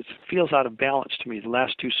 is it feels out of balance to me. The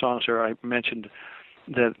last two songs I mentioned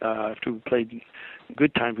that after we played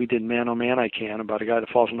Good Times, we did Man Oh Man I Can, about a guy that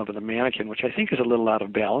falls in love with a mannequin, which I think is a little out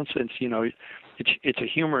of balance. It's a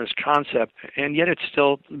humorous concept, and yet it's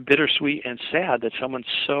still bittersweet and sad that someone's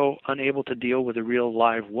so unable to deal with a real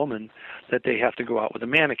live woman that they have to go out with a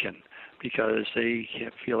mannequin because they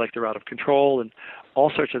feel like they're out of control and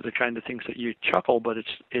all sorts of the kind of things that you chuckle, but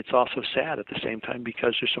it's also sad at the same time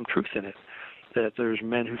because there's some truth in it. that there's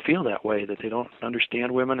men who feel that way, that they don't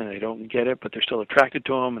understand women and they don't get it, but they're still attracted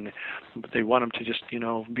to them, and they want them to just,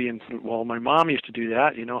 be in, well, my mom used to do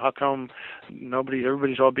that, how come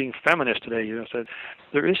everybody's all being feminist today, so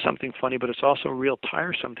there is something funny, but it's also real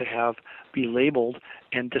tiresome to be labeled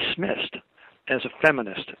and dismissed as a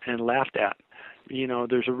feminist and laughed at.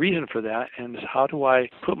 There's a reason for that, and how do I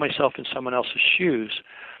put myself in someone else's shoes?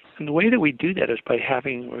 And the way that we do that is by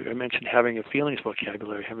I mentioned having a feelings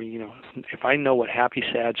vocabulary, if I know what happy,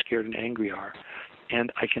 sad, scared, and angry are,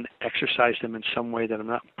 and I can exercise them in some way that I'm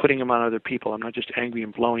not putting them on other people, I'm not just angry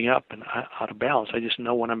and blowing up and out of balance, I just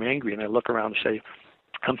know when I'm angry, and I look around and say,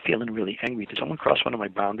 I'm feeling really angry. Did someone cross one of my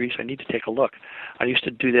boundaries? I need to take a look. I used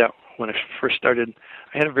to do that when I first started.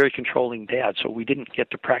 I had a very controlling dad, so we didn't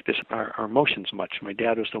get to practice our emotions much. My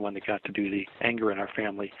dad was the one that got to do the anger in our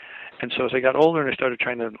family. And so as I got older and I started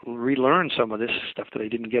trying to relearn some of this stuff that I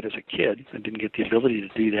didn't get as a kid, I didn't get the ability to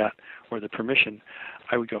do that or the permission,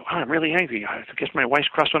 I would go, I'm really angry. I guess my wife's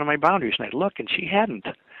crossed one of my boundaries. And I'd look, and she hadn't.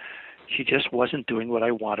 She just wasn't doing what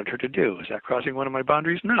I wanted her to do. Is that crossing one of my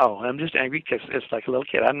boundaries? No, I'm just angry because it's like a little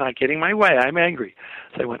kid. I'm not getting my way. I'm angry.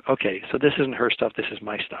 So I went, okay, so this isn't her stuff. This is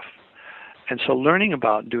my stuff. And so learning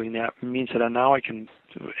about doing that means that now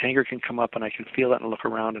anger can come up and I can feel it and look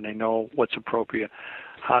around and I know what's appropriate,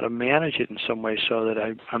 how to manage it in some way so that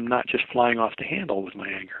I'm not just flying off the handle with my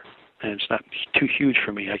anger. And it's not too huge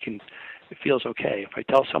for me. It feels okay. If I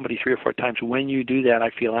tell somebody 3 or 4 times, when you do that,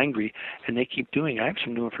 I feel angry, and they keep doing it, I have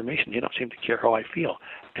some new information. They don't seem to care how I feel.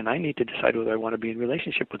 And I need to decide whether I want to be in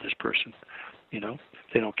relationship with this person, if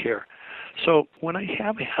they don't care. So when I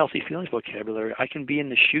have a healthy feelings vocabulary, I can be in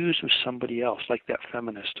the shoes of somebody else, like that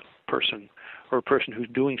feminist person or a person who's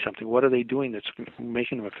doing something. What are they doing that's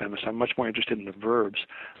making them a feminist? I'm much more interested in the verbs,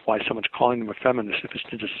 why someone's calling them a feminist. If it's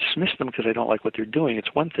to dismiss them because I don't like what they're doing,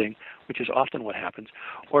 it's one thing, which is often what happens.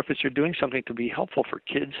 Or if it's they're doing something to be helpful for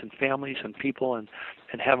kids and families and people and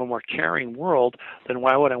have a more caring world, then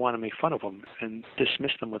why would I want to make fun of them and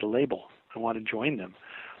dismiss them with a label? I want to join them.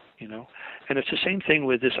 And it's the same thing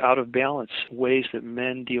with this out of balance ways that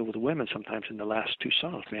men deal with women sometimes in the last 2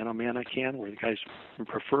 songs, Man, Oh Man, I Can, where the guys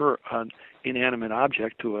prefer an inanimate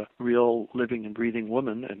object to a real living and breathing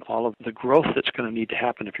woman, and all of the growth that's going to need to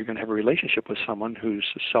happen if you're going to have a relationship with someone who's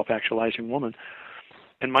a self-actualizing woman.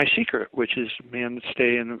 And My Secret, which is men that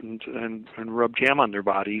stay and rub jam on their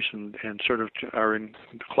bodies and sort of are in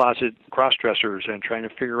closet cross-dressers and trying to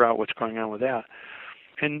figure out what's going on with that.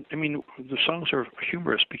 And, the songs are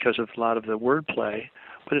humorous because of a lot of the wordplay,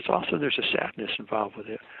 but it's also, there's a sadness involved with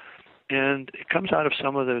it. And it comes out of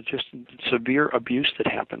some of the just severe abuse that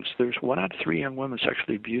happens. There's 1 out of 3 young women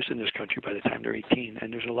sexually abused in this country by the time they're 18,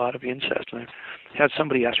 and there's a lot of incest. And I had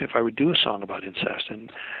somebody ask me if I would do a song about incest,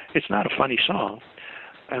 and it's not a funny song.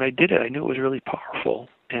 And I did it. I knew it was really powerful.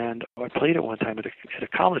 And I played it one time at a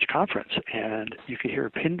college conference, and you could hear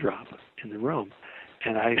a pin drop in the room.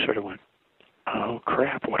 And I sort of went, oh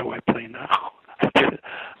crap, what do I play now?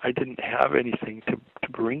 I didn't have anything to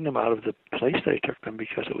bring them out of the place that I took them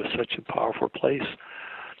because it was such a powerful place.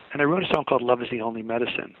 And I wrote a song called Love is the Only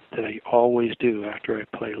Medicine that I always do after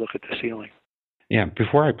I play Look at the Ceiling. Yeah,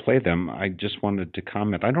 before I play them, I just wanted to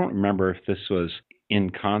comment. I don't remember if this was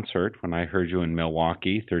in concert when I heard you in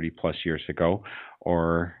Milwaukee 30 plus years ago,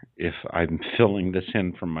 or if I'm filling this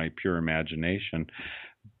in from my pure imagination,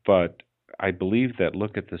 but I believe that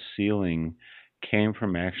Look at the Ceiling came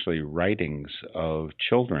from actually writings of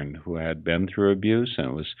children who had been through abuse,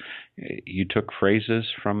 and you took phrases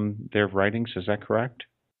from their writings. Is that correct?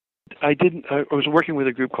 I didn't. I was working with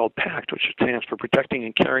a group called PACT, which stands for Protecting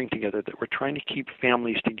and Caring Together, that were trying to keep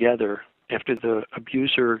families together after the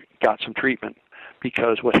abuser got some treatment.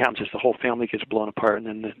 Because what happens is the whole family gets blown apart, and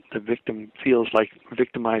then the victim feels like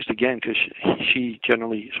victimized again because she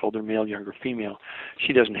generally is older male, younger female.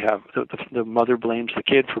 She doesn't have, the mother blames the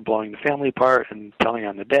kid for blowing the family apart and telling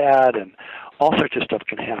on the dad, and all sorts of stuff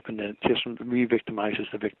can happen that just re-victimizes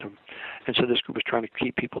the victim. And so this group was trying to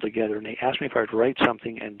keep people together, and they asked me if I would write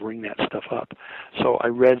something and bring that stuff up. So I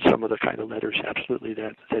read some of the kind of letters, absolutely,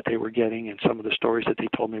 that they were getting, and some of the stories that they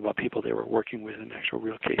told me about people they were working with in actual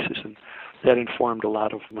real cases, and that informed a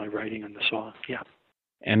lot of my writing in the song, yeah.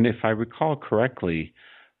 And if I recall correctly,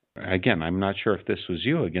 again, I'm not sure if this was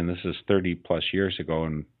you. Again, this is 30 plus years ago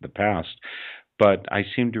in the past, but I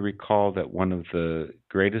seem to recall that one of the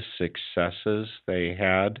greatest successes they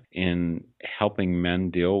had in helping men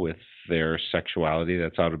deal with their sexuality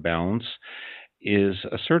that's out of balance is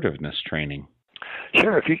assertiveness training.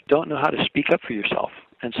 Sure. If you don't know how to speak up for yourself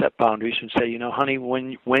and set boundaries and say, honey,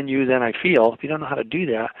 when you, then I feel, if you don't know how to do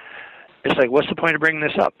that, it's like, what's the point of bringing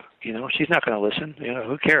this up? You know, she's not going to listen. You know,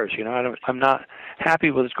 who cares? You know, I'm not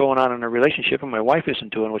happy with what's going on in our relationship, and my wife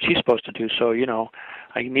isn't doing what she's supposed to do. So, you know,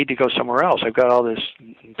 I need to go somewhere else. I've got all this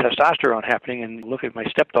testosterone happening, and look at my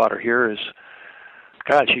stepdaughter here.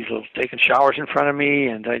 God, she's taking showers in front of me,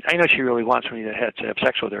 and I know she really wants me to have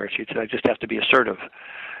sex with her. She said, I just have to be assertive.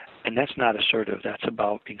 And that's not assertive. That's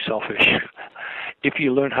about being selfish. If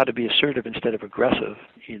you learn how to be assertive instead of aggressive,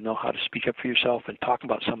 you know how to speak up for yourself and talk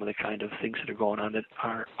about some of the kind of things that are going on that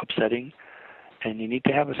are upsetting, and you need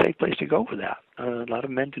to have a safe place to go for that. A lot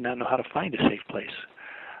of men do not know how to find a safe place.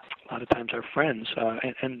 A lot of times our friends,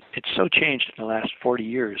 and it's so changed in the last 40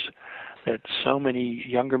 years that so many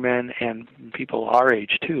younger men and people our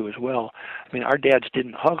age too as well. I mean, our dads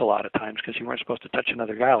didn't hug a lot of times because you weren't supposed to touch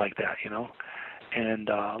another guy like that, you know. And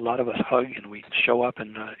a lot of us hug and we show up,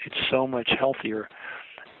 and it's so much healthier.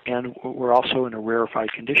 And we're also in a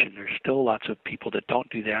rarefied condition. There's still lots of people that don't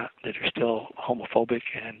do that are still homophobic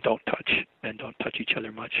and don't touch each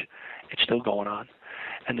other much. It's still going on.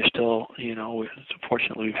 And there's still, you know,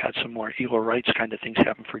 fortunately we've had some more equal rights kind of things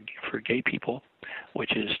happen for gay people,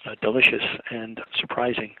 which is delicious and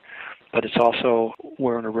surprising. But it's also,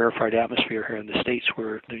 we're in a rarefied atmosphere here in the States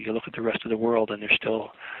where you look at the rest of the world and there's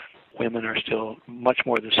still, women are still much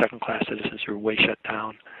more than second-class citizens. They're way shut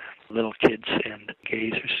down. Little kids and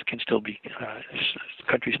gays can still be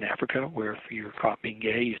countries in Africa where if you're caught being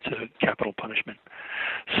gay, it's a capital punishment.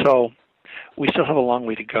 So we still have a long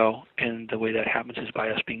way to go, and the way that happens is by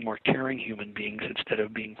us being more caring human beings instead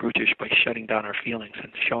of being brutish by shutting down our feelings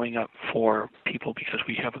and showing up for people because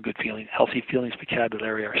we have a good feeling, healthy feelings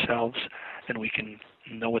vocabulary ourselves, and we can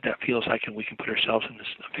know what that feels like, and we can put ourselves in this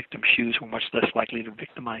victim's shoes. We're much less likely to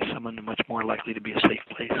victimize someone and much more likely to be a safe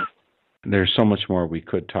place. There's so much more we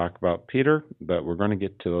could talk about, Peter, but we're going to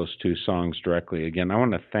get to those two songs directly. Again, I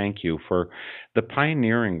want to thank you for the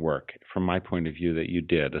pioneering work, from my point of view, that you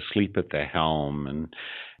did, Asleep at the Helm and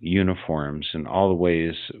Uniforms and all the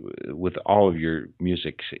ways with all of your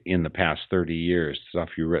music in the past 30 years, stuff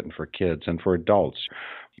you've written for kids and for adults.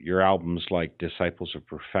 Your albums like Disciples of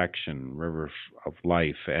Perfection, River of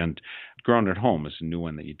Life, and Grown at Home is a new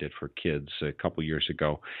one that you did for kids a couple years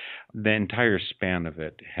ago. The entire span of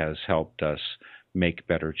it has helped us make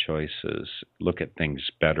better choices, look at things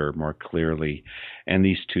better, more clearly. And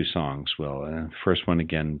these two songs will. First one,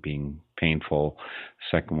 again, being Painful,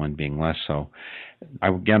 second one being Less So.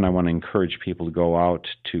 I want to encourage people to go out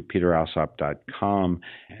to peteralsop.com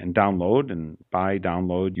and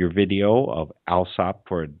download your video of Alsop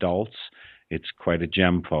for Adults. It's quite a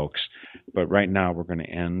gem, folks. But right now we're going to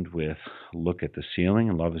end with Look at the Ceiling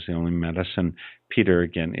and Love is the Only Medicine. Peter,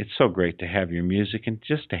 again, it's so great to have your music and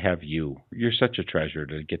just to have you. You're such a treasure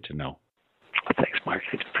to get to know. Thanks, Mark.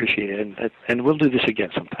 It's appreciated. And we'll do this again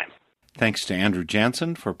sometime. Thanks to Andrew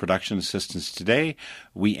Jansen for production assistance today.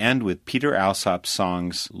 We end with Peter Alsop's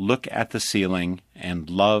songs Look at the Ceiling and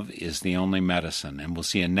Love is the Only Medicine. And we'll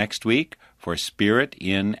see you next week for Spirit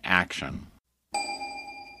in Action.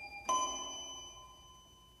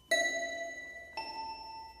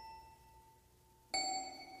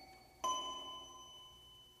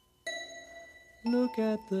 Look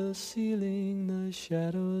at the ceiling, the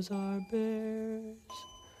shadows are bears.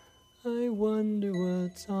 I wonder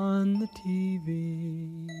what's on the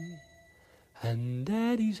TV. And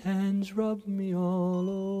Daddy's hands rub me all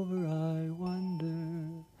over. I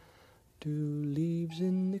wonder, do leaves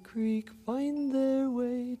in the creek find their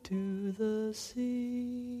way to the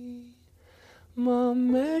sea?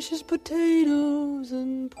 Mom mashes potatoes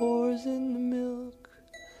and pours in the milk,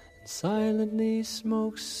 silently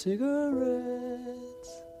smokes cigarettes.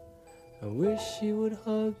 I wish she would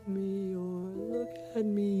hug me or look at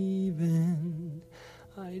me even.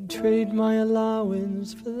 I'd trade my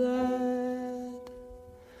allowance for that.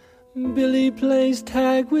 Billy plays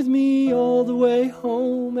tag with me all the way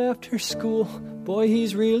home after school. Boy,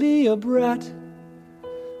 he's really a brat.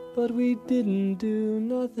 But we didn't do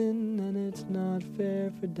nothing, and it's not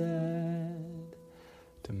fair for Dad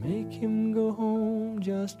to make him go home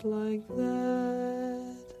just like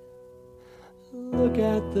that. Look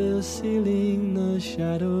at the ceiling, the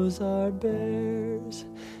shadows are bears.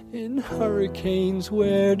 In hurricanes,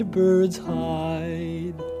 where do birds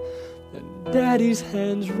hide? And Daddy's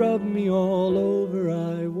hands rub me all over.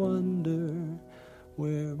 I wonder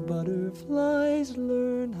where butterflies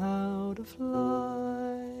learn how to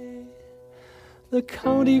fly. The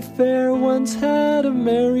county fair once had a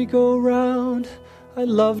merry-go-round. I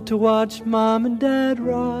loved to watch Mom and Dad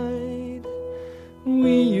ride.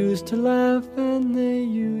 We used to laugh and they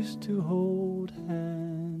used to hold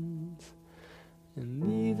hands, and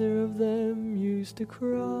neither of them used to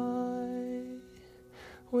cry.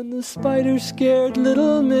 When the spider scared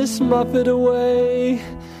little Miss Muffet away,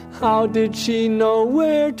 how did she know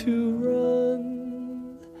where to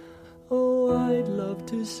run? Oh, I'd love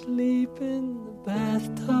to sleep in the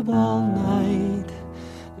bathtub all night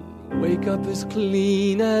and wake up as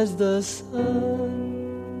clean as the sun.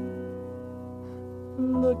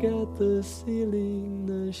 Look at the ceiling,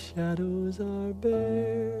 the shadows are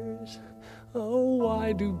bears. Oh,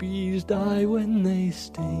 why do bees die when they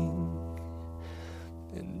sting?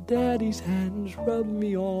 And Daddy's hands rub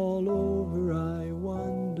me all over. I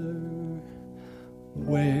wonder,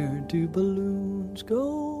 where do balloons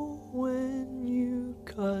go when you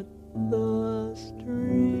cut the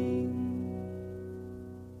string?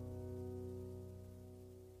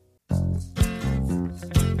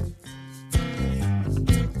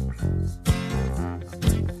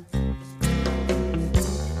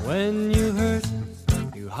 When you hurt,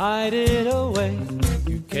 you hide it away.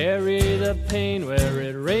 You carry the pain where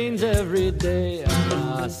it rains every day.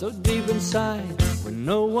 So deep inside where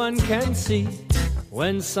no one can see.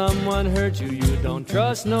 When someone hurts you, you don't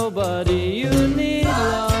trust nobody. You need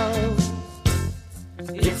love.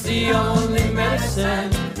 It's the only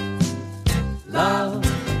medicine. Love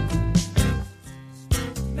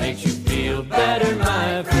makes you feel better,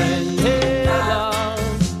 my friend. Hey, love,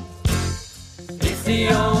 it's the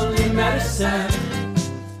only medicine.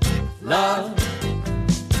 Love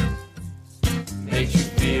makes you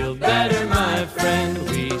feel better, my friend.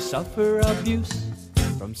 We suffer abuse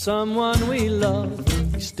from someone we love.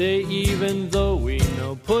 We stay even though we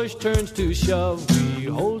know push turns to shove. We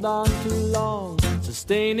hold on too long,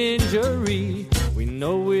 sustain injury. We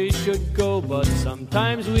know we should go, but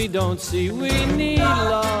sometimes we don't see. We need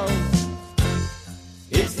love.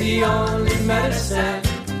 It's the only medicine.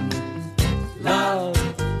 Love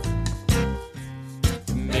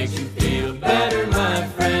makes you feel better, my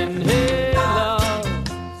friend. Hey, love,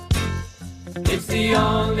 it's the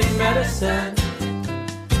only medicine.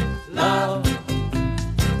 Love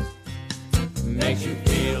makes you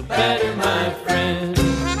feel better, my friend.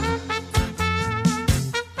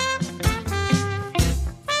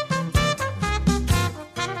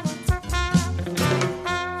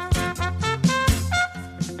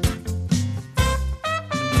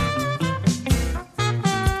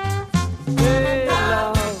 Hey,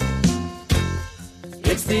 love,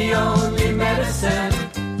 it's the only medicine.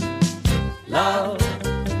 Love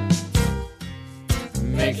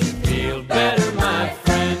makes you feel better, my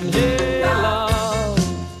friend. Hey, love,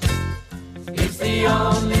 it's the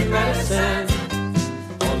only medicine.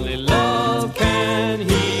 Only love can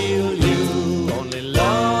heal you. Only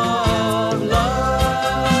love,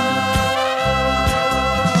 love.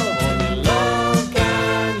 Only love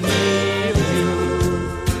can heal you.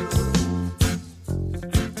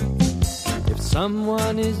 If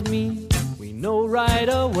someone is mean, we know right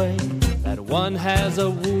away that one has a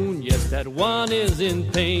wound, yes, that one is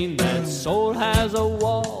in pain. That soul has a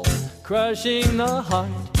wall crushing the heart.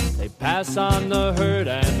 They pass on the hurt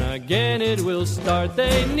and again it will start.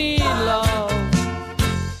 They need love.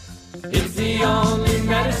 It's the only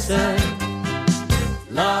medicine.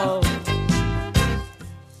 Love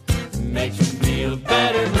makes you feel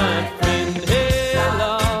better, my friend. Hey,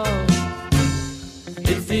 love,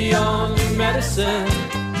 it's the only medicine.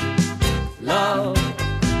 Love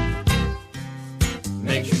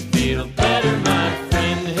makes you feel better, my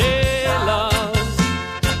friend. Hey, love,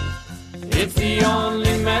 it's the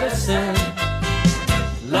only medicine.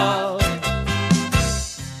 Love,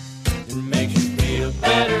 it makes you feel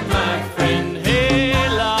better, my friend. Hey,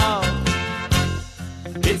 love,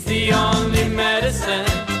 it's the only medicine.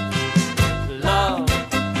 Love,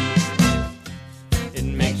 it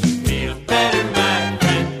makes you feel better, my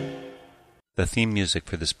friend. The theme music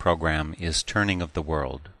for this program is Turning of the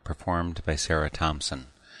World, performed by Sarah Thompson.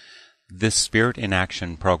 This Spirit in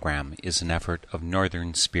Action program is an effort of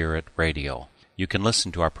Northern Spirit Radio. You can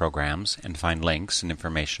listen to our programs and find links and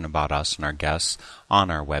information about us and our guests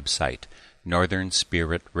on our website,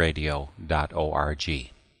 northernspiritradio.org.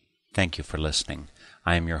 Thank you for listening.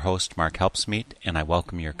 I am your host, Mark Helpsmeet, and I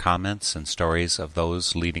welcome your comments and stories of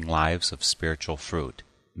those leading lives of spiritual fruit.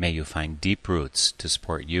 May you find deep roots to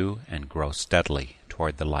support you and grow steadily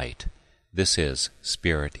toward the light. This is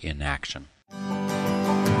Spirit in Action.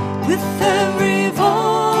 With every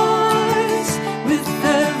voice